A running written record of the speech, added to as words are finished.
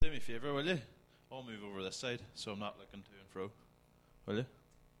favour, will you? I'll move over this side so I'm not looking to and fro. Will you?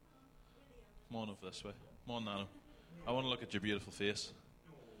 Come on over this way. Come on, Nano. I want to look at your beautiful face.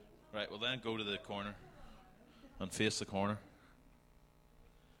 Right, well then go to the corner and face the corner.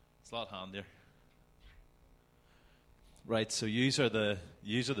 It's a lot handier. Right, so yous are the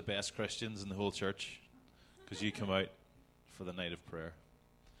best Christians in the whole church because you come out for the night of prayer.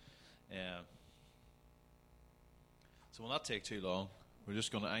 So we'll not take too long. I'm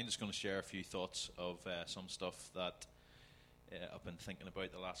just going to share a few thoughts of some stuff that I've been thinking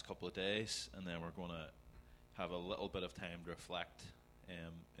about the last couple of days, and then we're going to have a little bit of time to reflect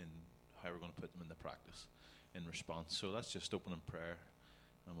in how we're going to put them into practice in response. So let's just open in prayer,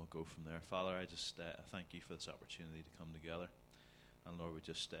 and we'll go from there. Father, I just thank you for this opportunity to come together. And Lord, we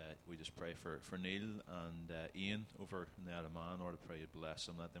just pray for Neil and Ian over in the Isle of Man. Lord, I pray you bless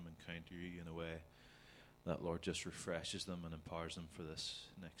them, let them encounter you in a way that, Lord, just refreshes them and empowers them for this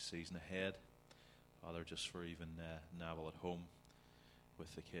next season ahead. Father, just for even Neville at home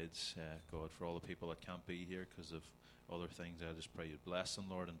with the kids, God, for all the people that can't be here because of other things, I just pray you bless them,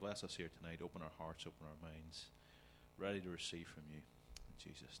 Lord, and bless us here tonight. Open our hearts, open our minds, ready to receive from you. In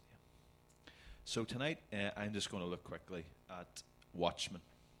Jesus' name. So tonight, I'm just going to look quickly at watchmen.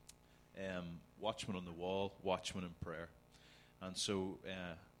 Watchmen on the wall, watchmen in prayer. And so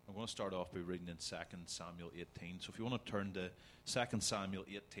I'm going to start off by reading in 2 Samuel 18. So if you want to turn to 2 Samuel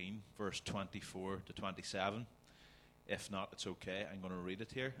 18, verse 24 to 27. If not, it's okay. I'm going to read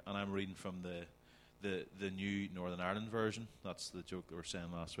it here. And I'm reading from the new Northern Ireland version. That's the joke that we were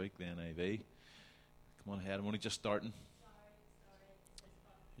saying last week, the NIV. Come on ahead. I'm only just starting.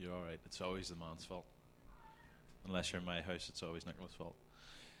 You're all right. It's always the man's fault. Unless you're in my house, it's always Nicola's fault.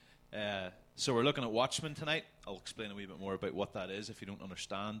 So we're looking at watchmen tonight. I'll explain a wee bit more about what that is if you don't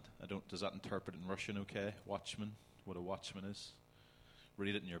understand. Does that interpret in Russian okay? Watchman, what a watchman is.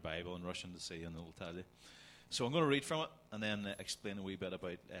 Read it in your Bible in Russian to see and it'll tell you. So I'm going to read from it and then explain a wee bit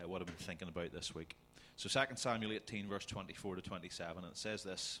about what I've been thinking about this week. So 2 Samuel 18 verse 24 to 27, and it says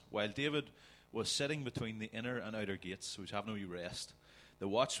this: While David was sitting between the inner and outer gates, so he was having a wee rest, the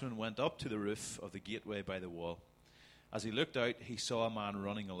watchman went up to the roof of the gateway by the wall. As he looked out, he saw a man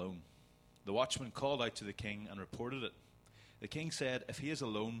running alone. The watchman called out to the king and reported it. The king said, "If he is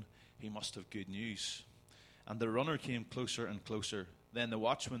alone, he must have good news." And the runner came closer and closer. Then the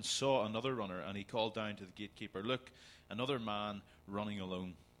watchman saw another runner, and he called down to the gatekeeper, "Look, another man running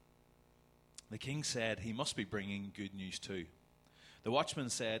alone." The king said, "He must be bringing good news too." The watchman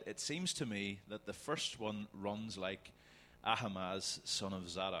said, "It seems to me that the first one runs like Ahimaaz, son of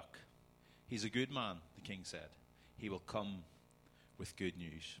Zadok." "He's a good man," the king said. "He will come with good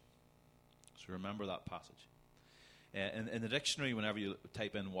news." So remember that passage. In the dictionary, whenever you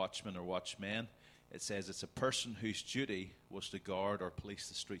type in watchman or watchman, it says it's a person whose duty was to guard or police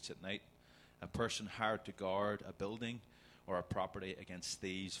the streets at night, a person hired to guard a building or a property against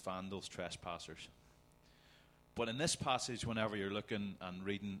thieves, vandals, trespassers. But in this passage, whenever you're looking and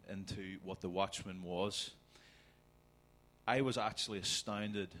reading into what the watchman was, I was actually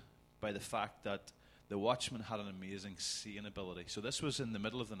astounded by the fact that the watchman had an amazing seeing ability. So this was in the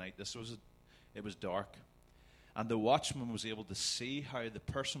middle of the night. It was dark. And the watchman was able to see how the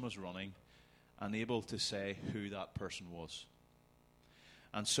person was running and able to say who that person was.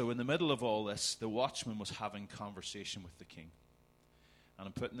 And so in the middle of all this, the watchman was having conversation with the king. And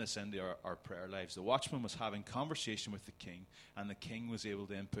I'm putting this into our prayer lives. The watchman was having conversation with the king, and the king was able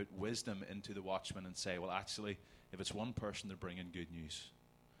to input wisdom into the watchman and say, well, actually, if it's one person, they're bringing good news.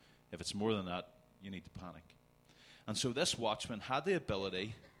 If it's more than that, you need to panic. And so this watchman had the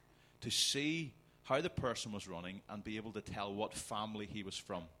ability to see how the person was running and be able to tell what family he was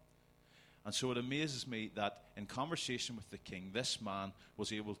from. And so it amazes me that in conversation with the king, this man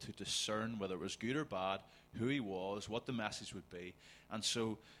was able to discern whether it was good or bad, who he was, what the message would be. And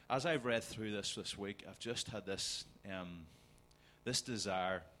so as I've read through this week, I've just had this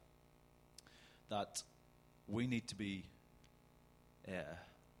desire that we need to be,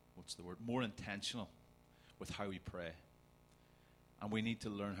 more intentional with how we pray. And we need to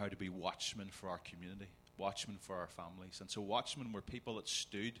learn how to be watchmen for our community, watchmen for our families. And so watchmen were people that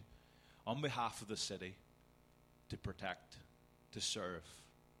stood on behalf of the city to protect, to serve,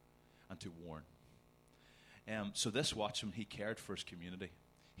 and to warn. So this watchman, he cared for his community.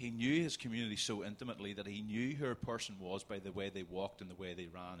 He knew his community so intimately that he knew who a person was by the way they walked and the way they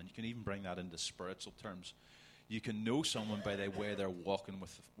ran. And you can even bring that into spiritual terms. You can know someone by the way they're walking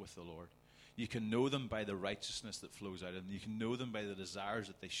with the Lord. You can know them by the righteousness that flows out of them. You can know them by the desires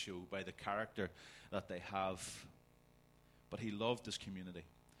that they show, by the character that they have. But he loved his community.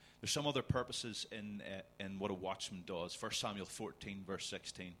 There's some other purposes in what a watchman does. 1 Samuel 14, verse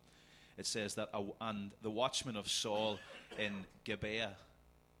 16. it says that, and the watchman of Saul in Gibeah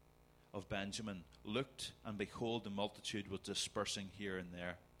of Benjamin looked, and behold, the multitude was dispersing here and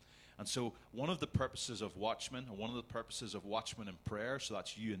there. And so one of the purposes of watchmen, and one of the purposes of watchmen in prayer, so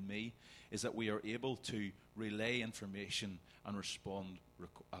that's you and me, is that we are able to relay information and respond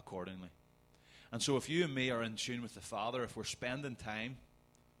accordingly. And so if you and me are in tune with the Father, if we're spending time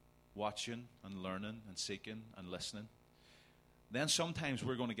watching and learning and seeking and listening, then sometimes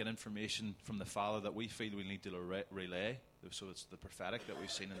we're going to get information from the Father that we feel we need to relay. So it's the prophetic that we've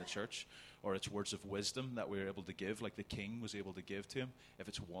seen in the church, or it's words of wisdom that we're able to give, like the king was able to give to him. If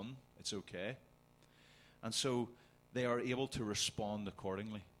it's one, it's okay. And so they are able to respond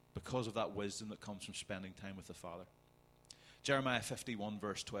accordingly because of that wisdom that comes from spending time with the Father. Jeremiah 51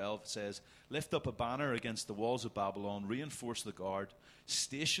 verse 12 says, "Lift up a banner against the walls of Babylon, reinforce the guard,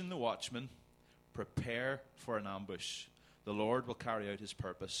 station the watchmen, prepare for an ambush. The Lord will carry out his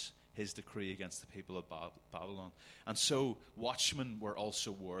purpose, his decree against the people of Babylon." And so watchmen were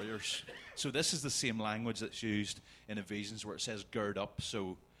also warriors. So this is the same language that's used in Ephesians where it says gird up,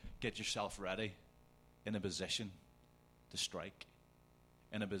 so get yourself ready in a position to strike,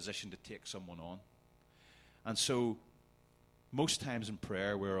 in a position to take someone on. And so most times in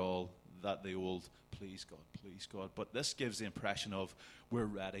prayer we're all that the old please God. But this gives the impression of we're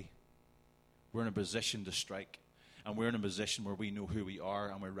ready. We're in a position to strike. And we're in a position where we know who we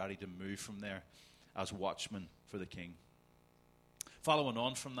are and we're ready to move from there as watchmen for the King. Following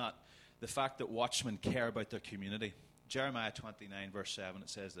on from that, the fact that watchmen care about their community. Jeremiah 29 verse 7, it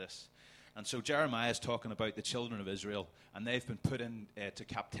says this. And so Jeremiah is talking about the children of Israel, and they've been put into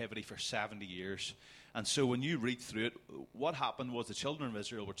captivity for 70 years. And so when you read through it, what happened was the children of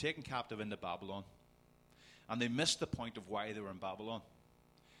Israel were taken captive into Babylon. And they missed the point of why they were in Babylon.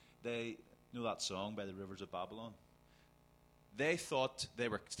 They know that song, By the Rivers of Babylon? They thought they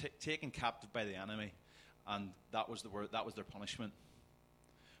were taken captive by the enemy, and that was their punishment.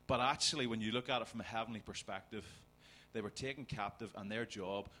 But actually, when you look at it from a heavenly perspective, they were taken captive, and their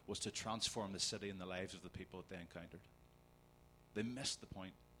job was to transform the city and the lives of the people that they encountered. They missed the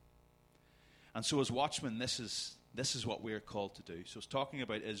point. And so as watchmen, this is what we're called to do. So it's talking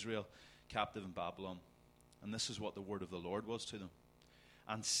about Israel captive in Babylon, and this is what the word of the Lord was to them.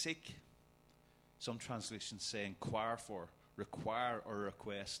 And seek, some translations say inquire for, require or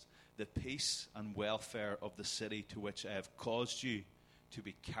request the peace and welfare of the city to which I have caused you to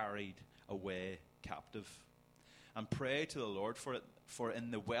be carried away captive. And pray to the Lord for it, for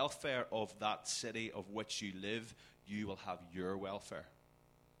in the welfare of that city of which you live, you will have your welfare.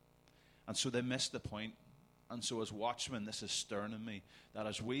 And so they missed the point. And so as watchmen, this is stirring in me that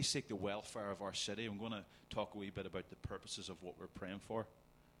as we seek the welfare of our city, I'm going to talk a wee bit about the purposes of what we're praying for.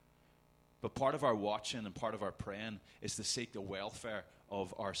 But part of our watching and part of our praying is to seek the welfare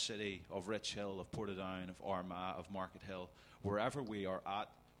of our city, of Rich Hill, of Portadown, of Armagh, of Market Hill. Wherever we are at,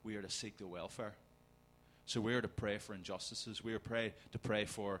 we are to seek the welfare. So we are to pray for injustices. We are to pray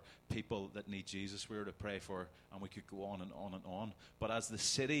for people that need Jesus. We are to pray for, and we could go on and on and on. But as the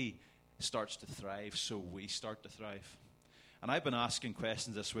city starts to thrive, so we start to thrive. And I've been asking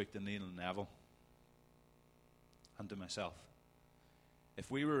questions this week to Neil and Neville and to myself. If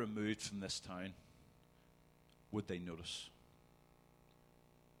we were removed from this town, would they notice?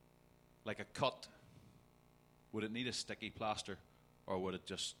 Like a cut, would it need a sticky plaster, or would it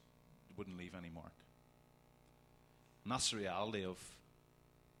just wouldn't leave any mark? And that's the reality of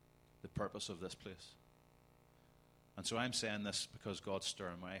the purpose of this place. And so I'm saying this because God's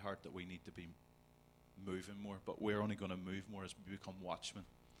stirring my heart that we need to be moving more, but we're only going to move more as we become watchmen.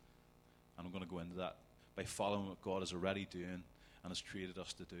 And I'm going to go into that by following what God is already doing and has created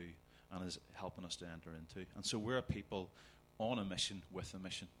us to do and is helping us to enter into. And so we're a people on a mission with a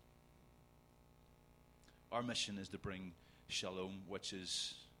mission. Our mission is to bring shalom, which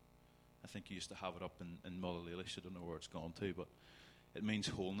is, I think you used to have it up in Mullaleelish. I don't know where it's gone to, but it means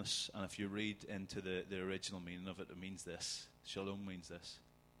wholeness. And if you read into the original meaning of it, it means this. Shalom means this.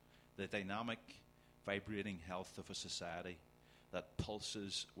 The dynamic, vibrating health of a society that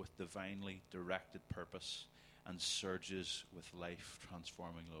pulses with divinely directed purpose and surges with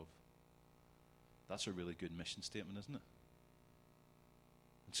life-transforming love. That's a really good mission statement, isn't it?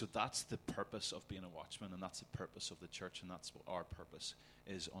 And so that's the purpose of being a watchman, and that's the purpose of the church, and that's what our purpose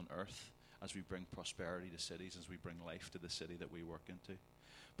is on earth as we bring prosperity to cities, as we bring life to the city that we work into.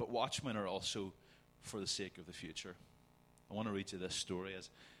 But watchmen are also for the sake of the future. I want to read you this story. As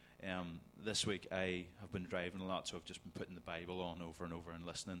this week I have been driving a lot, so I've just been putting the Bible on over and over and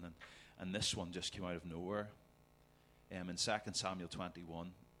listening, and this one just came out of nowhere. In 2 Samuel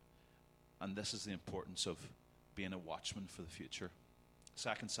 21, and this is the importance of being a watchman for the future. 2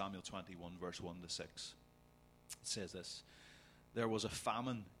 Samuel 21, verse 1 to 6. It says this: There was a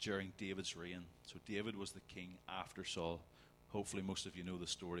famine during David's reign. So David was the king after Saul. Hopefully most of you know the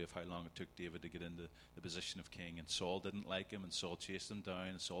story of how long it took David to get into the position of king. And Saul didn't like him, and Saul chased him down,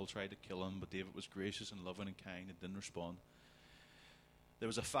 and Saul tried to kill him, but David was gracious and loving and kind and didn't respond. There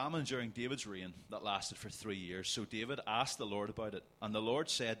was a famine during David's reign that lasted for 3 years. So David asked the Lord about it. And the Lord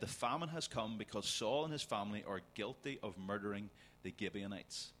said, the famine has come because Saul and his family are guilty of murdering the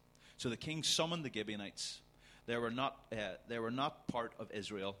Gibeonites. So the king summoned the Gibeonites. They were not part of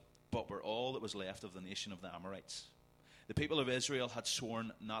Israel, but were all that was left of the nation of the Amorites. The people of Israel had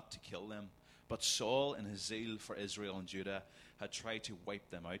sworn not to kill them, but Saul, in his zeal for Israel and Judah, had tried to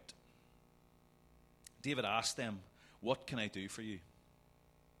wipe them out. David asked them, what can I do for you?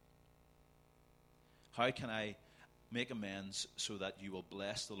 How can I make amends so that you will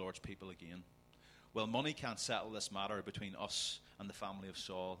bless the Lord's people again? Well, money can't settle this matter between us and the family of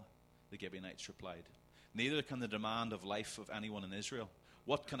Saul, the Gibeonites replied. Neither can the demand of life of anyone in Israel.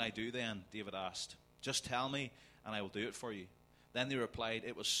 What can I do then? David asked. Just tell me, and I will do it for you. Then they replied,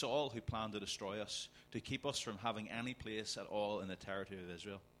 it was Saul who planned to destroy us, to keep us from having any place at all in the territory of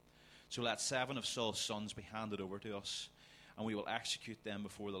Israel. So let 7 of Saul's sons be handed over to us, and we will execute them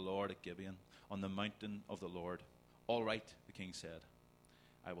before the Lord at Gibeon, on the mountain of the Lord. All right, the king said,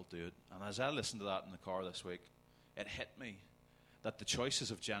 I will do it. And as I listened to that in the car this week, it hit me that the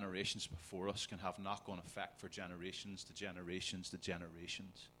choices of generations before us can have knock-on effect for generations to generations to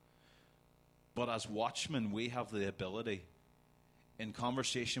generations. But as watchmen, we have the ability, in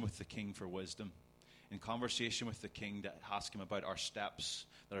conversation with the king for wisdom, in conversation with the king, to ask him about our steps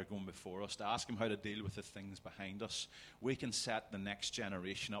that are going before us, to ask him how to deal with the things behind us. We can set the next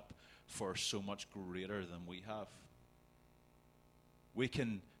generation up for so much greater than we have. We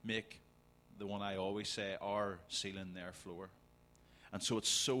can make the one I always say, our ceiling, their floor. And so it's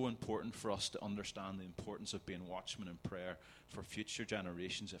so important for us to understand the importance of being watchmen in prayer for future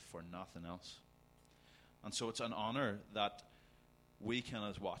generations, if for nothing else. And so it's an honor that we can,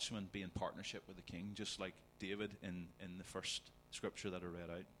 as watchmen, be in partnership with the king, just like David in the first scripture that I read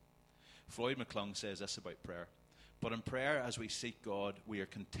out. Floyd McClung says this about prayer. But in prayer, as we seek God, we are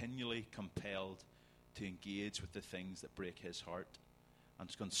continually compelled to engage with the things that break his heart, and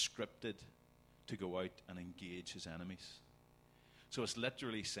it's conscripted to go out and engage his enemies. So it's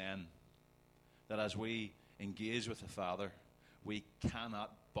literally saying that as we engage with the Father, we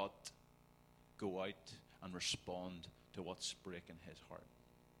cannot but go out and respond to what's breaking his heart.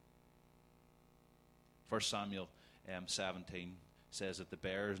 1 Samuel 17 says that the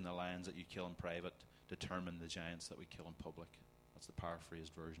bears and the lions that you kill in private determine the giants that we kill in public. That's the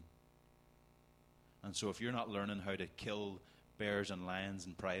paraphrased version. And so if you're not learning how to kill bears and lions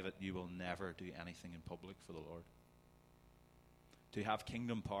in private, you will never do anything in public for the Lord. To have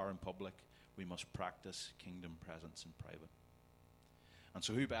kingdom power in public, we must practice kingdom presence in private. And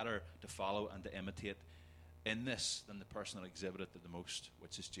so who better to follow and to imitate in this than the person that exhibited it the most,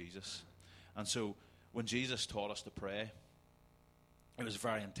 which is Jesus. And so when Jesus taught us to pray, it was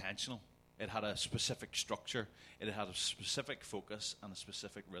very intentional. It had a specific structure. It had a specific focus and a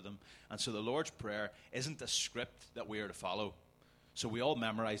specific rhythm. And so the Lord's Prayer isn't a script that we are to follow. So we all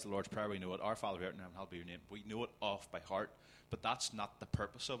memorize the Lord's Prayer. We know it. Our Father who art in heaven, hallowed be your name. We know it off by heart. But that's not the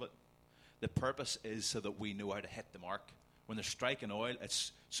purpose of it. The purpose is so that we know how to hit the mark. When they're striking oil,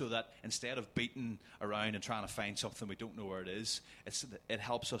 it's so that instead of beating around and trying to find something we don't know where it is, it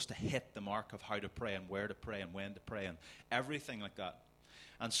helps us to hit the mark of how to pray and where to pray and when to pray and everything like that.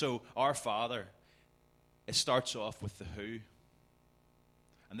 And so our Father, it starts off with the who.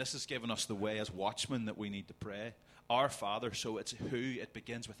 And this has given us the way as watchmen that we need to pray. Our Father, so it's who, it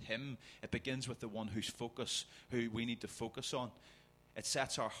begins with him. It begins with the one who we need to focus on. It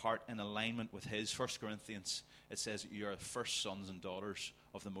sets our heart in alignment with his. 1 Corinthians, it says you are the first sons and daughters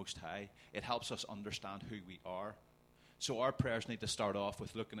of the Most High. It helps us understand who we are. So our prayers need to start off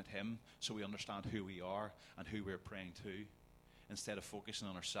with looking at him so we understand who we are and who we're praying to, instead of focusing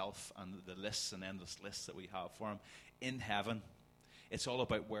on ourselves and the lists and endless lists that we have for him. In heaven, it's all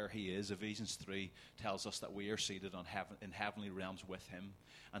about where he is. Ephesians 3 tells us that we are seated in heavenly realms with him.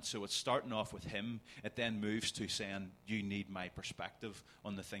 And so it's starting off with him. It then moves to saying, you need my perspective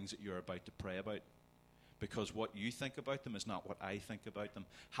on the things that you're about to pray about. Because what you think about them is not what I think about them.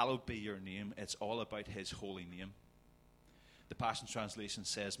 Hallowed be your name. It's all about his holy name. The Passion Translation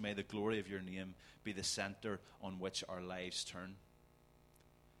says, may the glory of your name be the center on which our lives turn.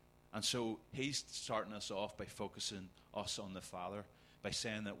 And so he's starting us off by focusing us on the Father, by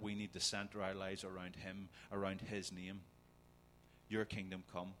saying that we need to center our lives around him, around his name. Your kingdom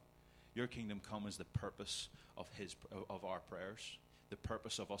come. Your kingdom come is the purpose of our prayers. the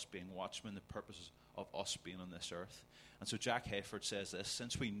purpose of us being watchmen, the purpose of us being on this earth. And so Jack Hayford says this: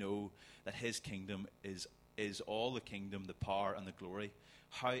 since we know that his kingdom is all the kingdom, the power, and the glory,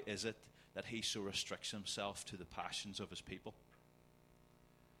 how is it that he so restricts himself to the passions of his people?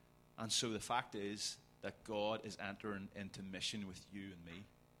 And so the fact is that God is entering into mission with you and me.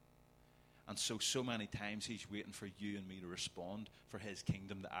 And so many times he's waiting for you and me to respond, for his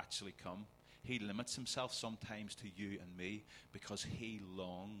kingdom to actually come. He limits himself sometimes to you and me because he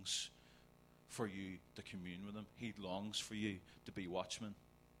longs for you to commune with him. He longs for you to be watchmen.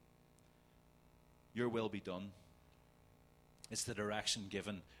 Your will be done. It's the direction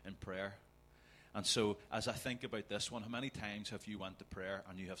given in prayer. And so as I think about this one, how many times have you went to prayer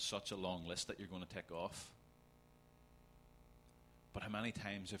and you have such a long list that you're going to tick off? But how many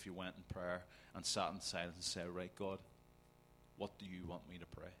times have you went in prayer and sat in silence and said, right, God, what do you want me to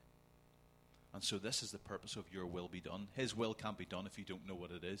pray? And so this is the purpose of your will be done. His will can't be done if you don't know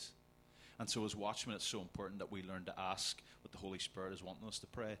what it is. And so as watchmen, it's so important that we learn to ask what the Holy Spirit is wanting us to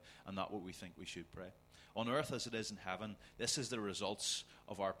pray and not what we think we should pray. On earth as it is in heaven, this is the results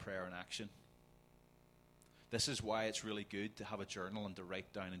of our prayer and action. This is why it's really good to have a journal and to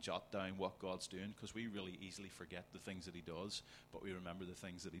write down and jot down what God's doing, because we really easily forget the things that he does, but we remember the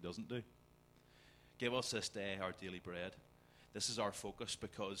things that he doesn't do. Give us this day our daily bread. This is our focus,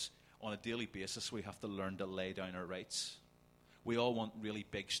 because on a daily basis we have to learn to lay down our rights. We all want really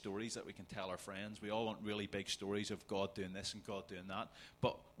big stories that we can tell our friends. We all want really big stories of God doing this and God doing that.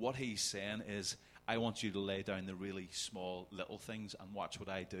 But what he's saying is, I want you to lay down the really small little things and watch what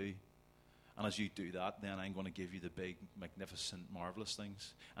I do. And as you do that, then I'm going to give you the big, magnificent, marvelous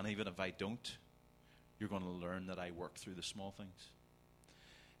things. And even if I don't, you're going to learn that I work through the small things.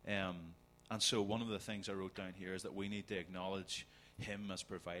 And so one of the things I wrote down here is that we need to acknowledge him as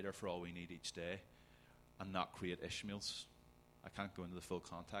provider for all we need each day and not create Ishmaels. I can't go into the full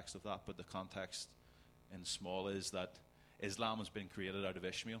context of that, but the context in small is that Islam has been created out of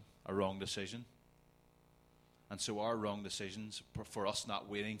Ishmael, a wrong decision. And so our wrong decisions, for us not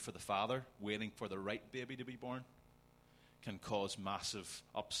waiting for the father, waiting for the right baby to be born, can cause massive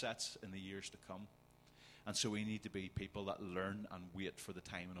upsets in the years to come. And so we need to be people that learn and wait for the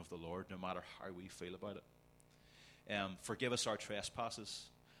timing of the Lord, no matter how we feel about it. Forgive us our trespasses,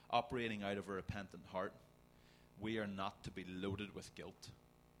 operating out of a repentant heart. We are not to be loaded with guilt,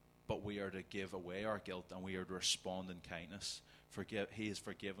 but we are to give away our guilt and we are to respond in kindness. He has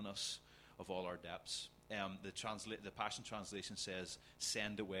forgiven us of all our debts. The Passion Translation says,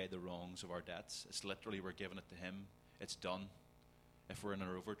 send away the wrongs of our debts. It's literally, we're giving it to him. It's done. If we're in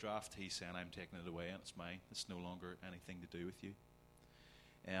an overdraft, he's saying, I'm taking it away and it's mine. It's no longer anything to do with you.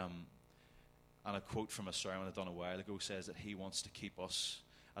 And a quote from a sermon I'd done a while ago says that he wants to keep us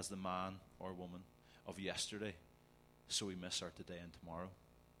as the man or woman of yesterday, so we miss our today and tomorrow.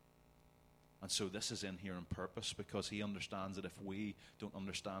 And so this is in here on purpose, because he understands that if we don't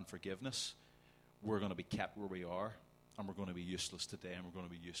understand forgiveness, we're going to be kept where we are, and we're going to be useless today, and we're going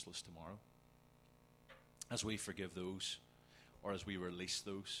to be useless tomorrow. As we forgive those, or as we release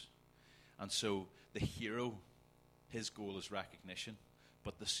those. And so the hero, his goal is recognition,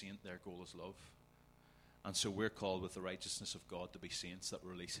 but the saint, their goal is love. And so we're called with the righteousness of God to be saints that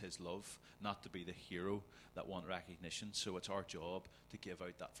release his love, not to be the hero that want recognition. So it's our job to give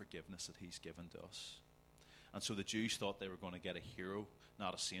out that forgiveness that he's given to us. And so the Jews thought they were going to get a hero,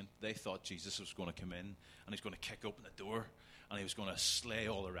 not a saint. They thought Jesus was going to come in and he's going to kick open the door and he was going to slay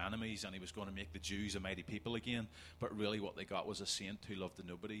all their enemies and he was going to make the Jews a mighty people again. But really what they got was a saint who loved the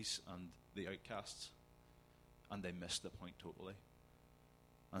nobodies and the outcasts. And they missed the point totally.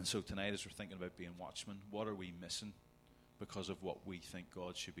 And so tonight, as we're thinking about being watchmen, what are we missing because of what we think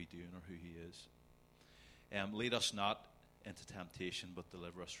God should be doing or who he is? Lead us not into temptation, but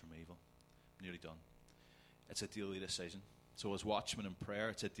deliver us from evil. Nearly done. It's a daily decision. So as watchmen in prayer,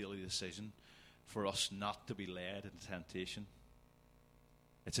 it's a daily decision for us not to be led into temptation.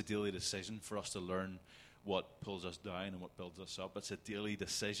 It's a daily decision for us to learn what pulls us down and what builds us up. It's a daily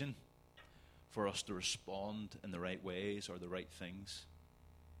decision for us to respond in the right ways or the right things.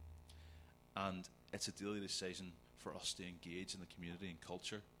 And it's a daily decision for us to engage in the community and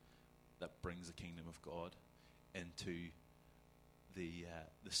culture that brings the kingdom of God into the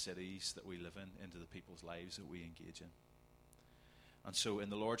cities that we live in, into the people's lives that we engage in. And so in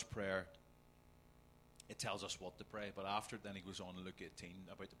the Lord's Prayer, it tells us what to pray, but after then he goes on in Luke 18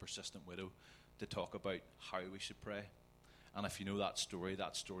 about the persistent widow to talk about how we should pray. And if you know that story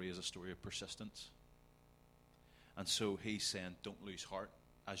is a story of persistence. And so he's saying, don't lose heart.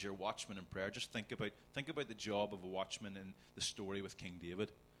 As your watchman in prayer, just think about the job of a watchman in the story with King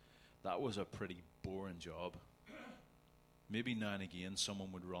David. That was a pretty boring job. Maybe now and again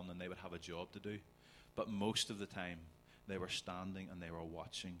someone would run and they would have a job to do. But most of the time they were standing and they were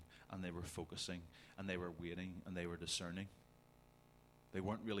watching and they were focusing and they were waiting and they were discerning. They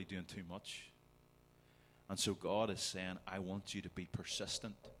weren't really doing too much. And so God is saying, I want you to be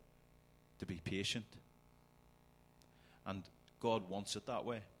persistent, to be patient. And God wants it that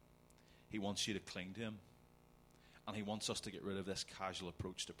way. He wants you to cling to Him. And He wants us to get rid of this casual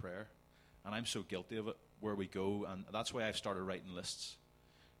approach to prayer. And I'm so guilty of it, where we go. And that's why I've started writing lists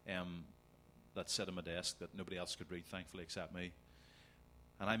that sit on my desk that nobody else could read, thankfully, except me.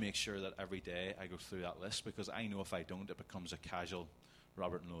 And I make sure that every day I go through that list, because I know if I don't, it becomes a casual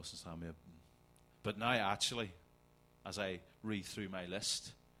Robert and Lois and Samuel. But now, actually, as I read through my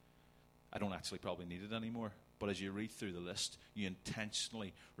list, I don't actually probably need it anymore. But as you read through the list, you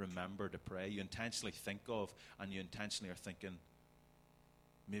intentionally remember to pray. You intentionally think of, and you intentionally are thinking,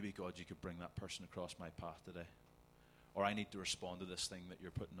 maybe, God, you could bring that person across my path today. Or I need to respond to this thing that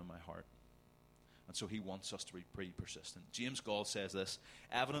you're putting in my heart. And so He wants us to be pretty persistent. James Gall says this: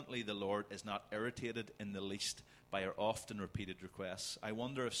 evidently the Lord is not irritated in the least by our often repeated requests. I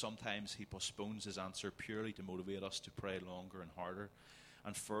wonder if sometimes He postpones His answer purely to motivate us to pray longer and harder,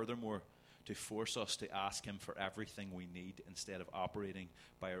 and furthermore, to force us to ask Him for everything we need instead of operating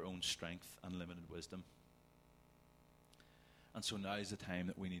by our own strength and limited wisdom. And so now is the time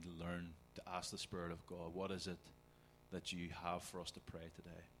that we need to learn to ask the Spirit of God, what is it that you have for us to pray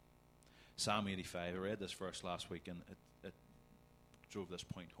today? Psalm 85, I read this verse last week and it drove this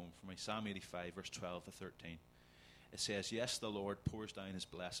point home for me. Psalm 85, verse 12 to 13. It says, yes, the Lord pours down His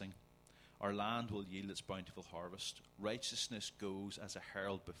blessing. Our land will yield its bountiful harvest. Righteousness goes as a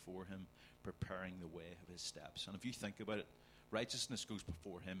herald before Him, preparing the way of His steps. And if you think about it, righteousness goes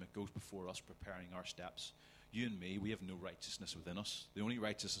before Him. It goes before us, preparing our steps. You and me, we have no righteousness within us. The only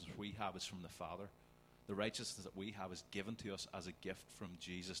righteousness we have is from the Father. The righteousness that we have is given to us as a gift from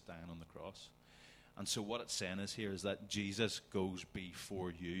Jesus dying on the cross. And so what it's saying is here is that Jesus goes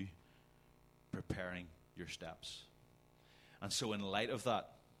before you, preparing your steps. And so in light of that,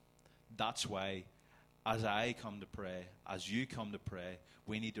 that's why as I come to pray, as you come to pray,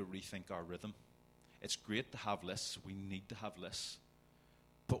 we need to rethink our rhythm. It's great to have lists. We need to have lists.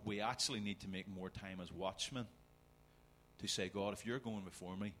 But we actually need to make more time as watchmen to say, God, if you're going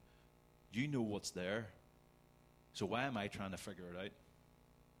before me, you know what's there. So why am I trying to figure it out?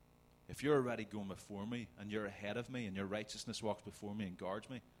 If you're already going before me and you're ahead of me and your righteousness walks before me and guards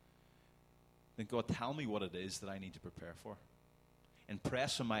me, then God, tell me what it is that I need to prepare for.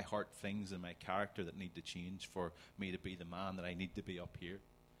 Impress on my heart things in my character that need to change for me to be the man that I need to be up here.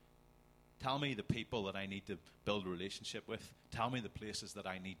 Tell me the people that I need to build a relationship with. Tell me the places that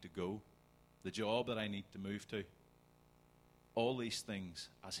I need to go, the job that I need to move to. All these things,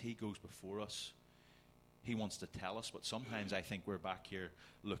 as He goes before us, He wants to tell us. But sometimes I think we're back here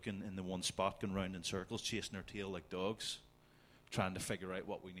looking in the one spot, going round in circles, chasing our tail like dogs, trying to figure out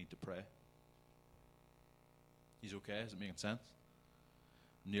what we need to pray. He's okay? Is it making sense?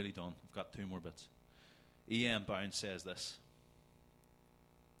 I'm nearly done. I've got 2 more bits. E.M. Bounds says this.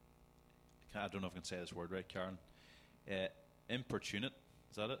 I don't know if I can say this word right, Karen. Importunate.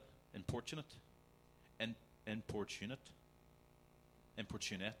 Is that it? Importunate? Importunate.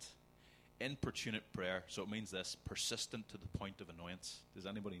 Importunate prayer. So it means this: persistent to the point of annoyance. Does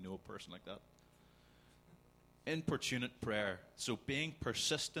anybody know a person like that? Importunate prayer. So being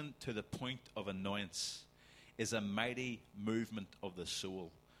persistent to the point of annoyance is a mighty movement of the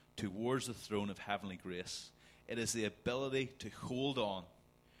soul towards the throne of heavenly grace. It is the ability to hold on,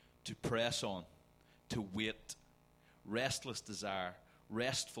 to press on, to wait. Restless desire,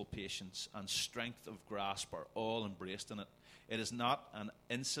 restful patience, and strength of grasp are all embraced in it. It is not an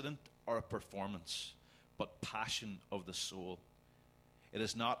incident or a performance, but passion of the soul. It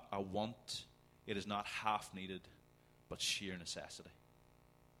is not a want. It is not half needed, but sheer necessity.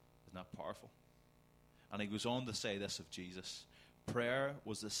 Isn't that powerful? And he goes on to say this of Jesus: prayer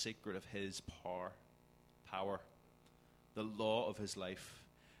was the secret of His power, the law of His life,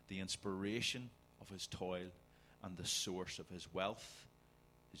 the inspiration of His toil, and the source of His wealth,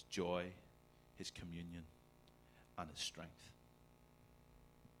 His joy, His communion, and His strength.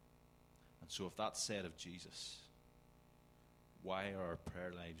 And so if that's said of Jesus, why are our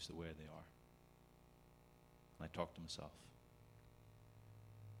prayer lives the way they are? And I talk to myself.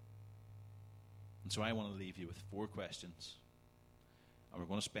 And so I want to leave you with 4 questions. And we're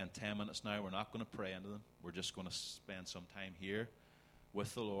going to spend 10 minutes now. We're not going to pray into them. We're just going to spend some time here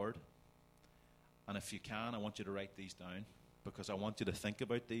with the Lord. And if you can, I want you to write these down, because I want you to think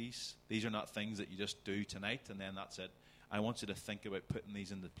about these. These are not things that you just do tonight and then that's it. I want you to think about putting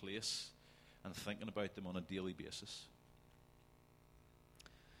these into place and thinking about them on a daily basis.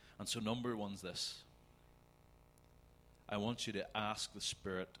 And so number one's this. I want you to ask the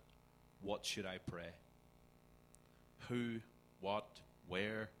Spirit, what should I pray? Who, what,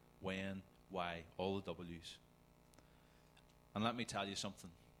 where, when, why, all the W's. And let me tell you something.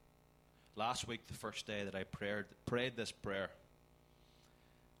 Last week, the first day that I prayed this prayer,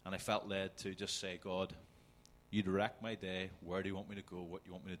 and I felt led to just say, God, you direct my day. Where do you want me to go? What do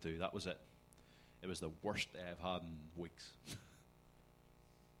you want me to do? That was it. It was the worst day I've had in weeks.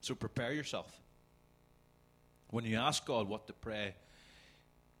 So prepare yourself. When you ask God what to pray,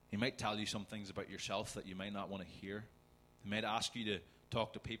 He might tell you some things about yourself that you might not want to hear. He might ask you to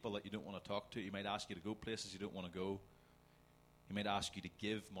talk to people that you don't want to talk to. He might ask you to go places you don't want to go. He might ask you to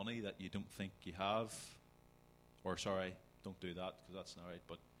give money that you don't think you have. Or, sorry, don't do that because that's not right,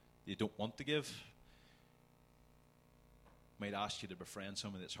 but you don't want to give. He might ask you to befriend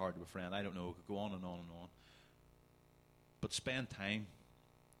someone that's hard to befriend. I don't know. It could go on and on and on. But spend time.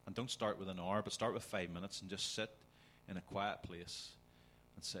 And don't start with an hour, but start with 5 minutes and just sit in a quiet place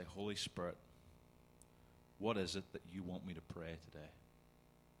and say, Holy Spirit, what is it that you want me to pray today?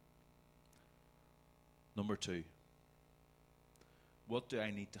 Number 2, what do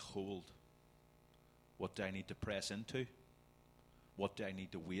I need to hold? What do I need to press into? What do I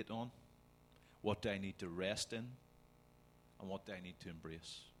need to wait on? What do I need to rest in? And what do I need to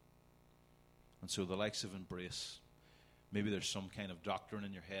embrace? And so the likes of embrace, maybe there's some kind of doctrine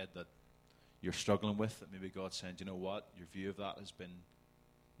in your head that you're struggling with, that maybe God's saying, you know what, your view of that has been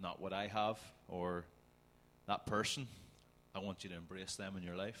not what I have, or that person, I want you to embrace them in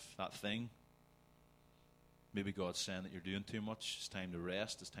your life, that thing. Maybe God's saying that you're doing too much. It's time to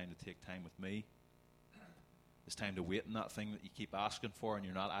rest. It's time to take time with me. It's time to wait on that thing that you keep asking for and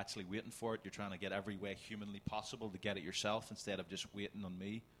you're not actually waiting for it. You're trying to get every way humanly possible to get it yourself instead of just waiting on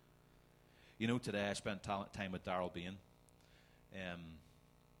me. You know, today I spent time with Darrell Bain.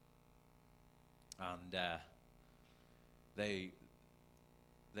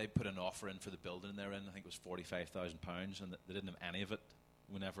 They put an offer in for the building they're in. I think it was £45,000, and they didn't have any of it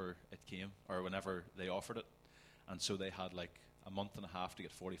whenever it came, or whenever they offered it. And so they had like a month and a half to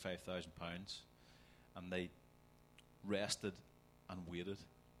get £45,000, and they rested and waited.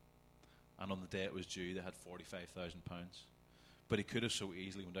 And on the day it was due, they had £45,000. But he could have so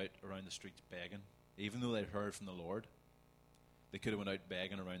easily went out around the streets begging, even though they'd heard from the Lord. They could have went out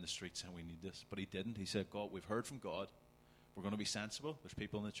begging around the streets saying, we need this. But he didn't. He said, God, we've heard from God. We're going to be sensible. There's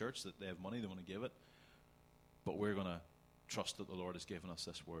people in the church that they have money, they want to give it. But we're going to trust that the Lord has given us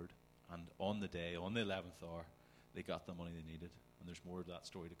this word. And on the day, on the 11th hour, they got the money they needed. And there's more of that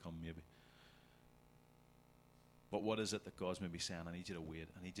story to come maybe. But what is it that God's maybe saying? I need you to wait.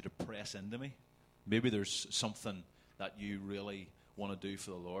 I need you to press into me. Maybe there's something that you really want to do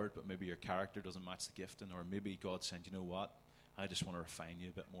for the Lord, but maybe your character doesn't match the gifting. Or maybe God's saying, you know what? I just want to refine you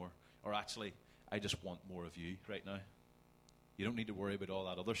a bit more. Or actually, I just want more of you right now. You don't need to worry about all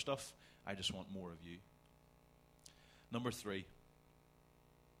that other stuff. I just want more of you. Number 3.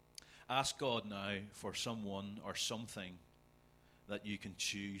 Ask God now for someone or something that you can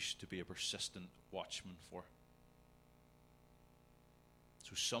choose to be a persistent watchman for.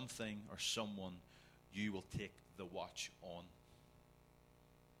 So something or someone you will take the watch on.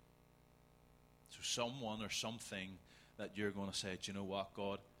 So someone or something that you're going to say, do you know what,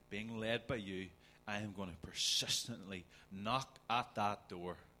 God, being led by you, I am going to persistently knock at that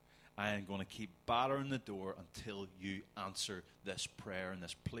door. I am going to keep battering the door until you answer this prayer and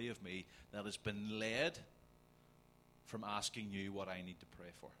this plea of me that has been led from asking you what I need to pray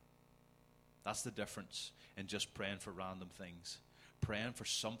for. That's the difference in just praying for random things. Praying for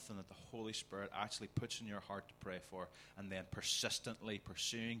something that the Holy Spirit actually puts in your heart to pray for, and then persistently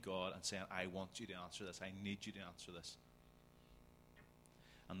pursuing God and saying, I want you to answer this. I need you to answer this.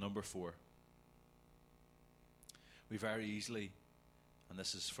 And number 4, we very easily, and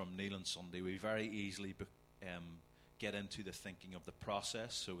this is from Neil on Sunday, we very easily get into the thinking of the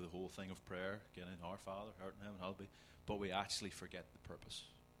process, so the whole thing of prayer, getting our Father, who art in heaven, hallowed be, but we actually forget the purpose.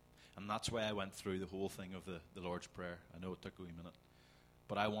 And that's why I went through the whole thing of the Lord's Prayer. I know it took a wee minute,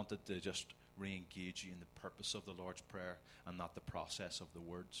 but I wanted to just re-engage you in the purpose of the Lord's Prayer and not the process of the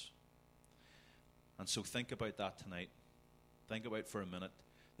words. And so think about that tonight. Think about for a minute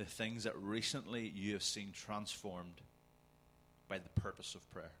the things that recently you have seen transformed by the purpose of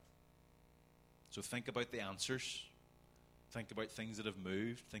prayer. So think about the answers. Think about things that have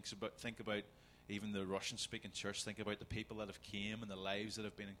moved. Think about even the Russian-speaking church. Think about the people that have came and the lives that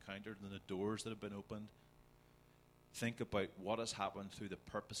have been encountered and the doors that have been opened. Think about what has happened through the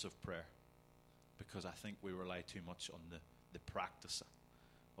purpose of prayer, because I think we rely too much on the practice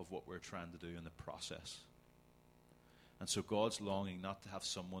of what we're trying to do in the process. And so God's longing not to have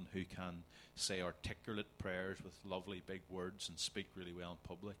someone who can say articulate prayers with lovely big words and speak really well in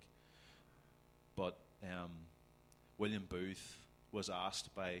public. But William Booth was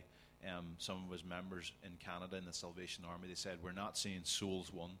asked by some of his members in Canada in the Salvation Army. They said, we're not seeing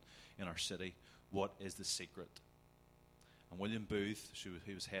souls won in our city. What is the secret? And William Booth,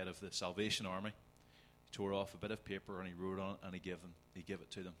 he was head of the Salvation Army, tore off a bit of paper and he wrote on it and he gave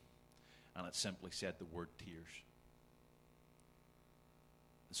it to them. And it simply said the word tears.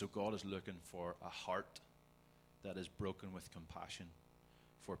 And so God is looking for a heart that is broken with compassion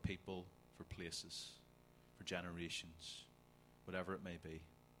for people, for places, for generations, whatever it may be.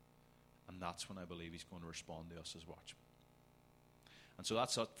 And that's when I believe he's going to respond to us as watchmen. And so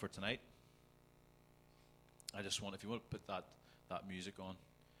that's it for tonight. I just want, if you want to put that music on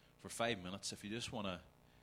for 5 minutes, if you just want to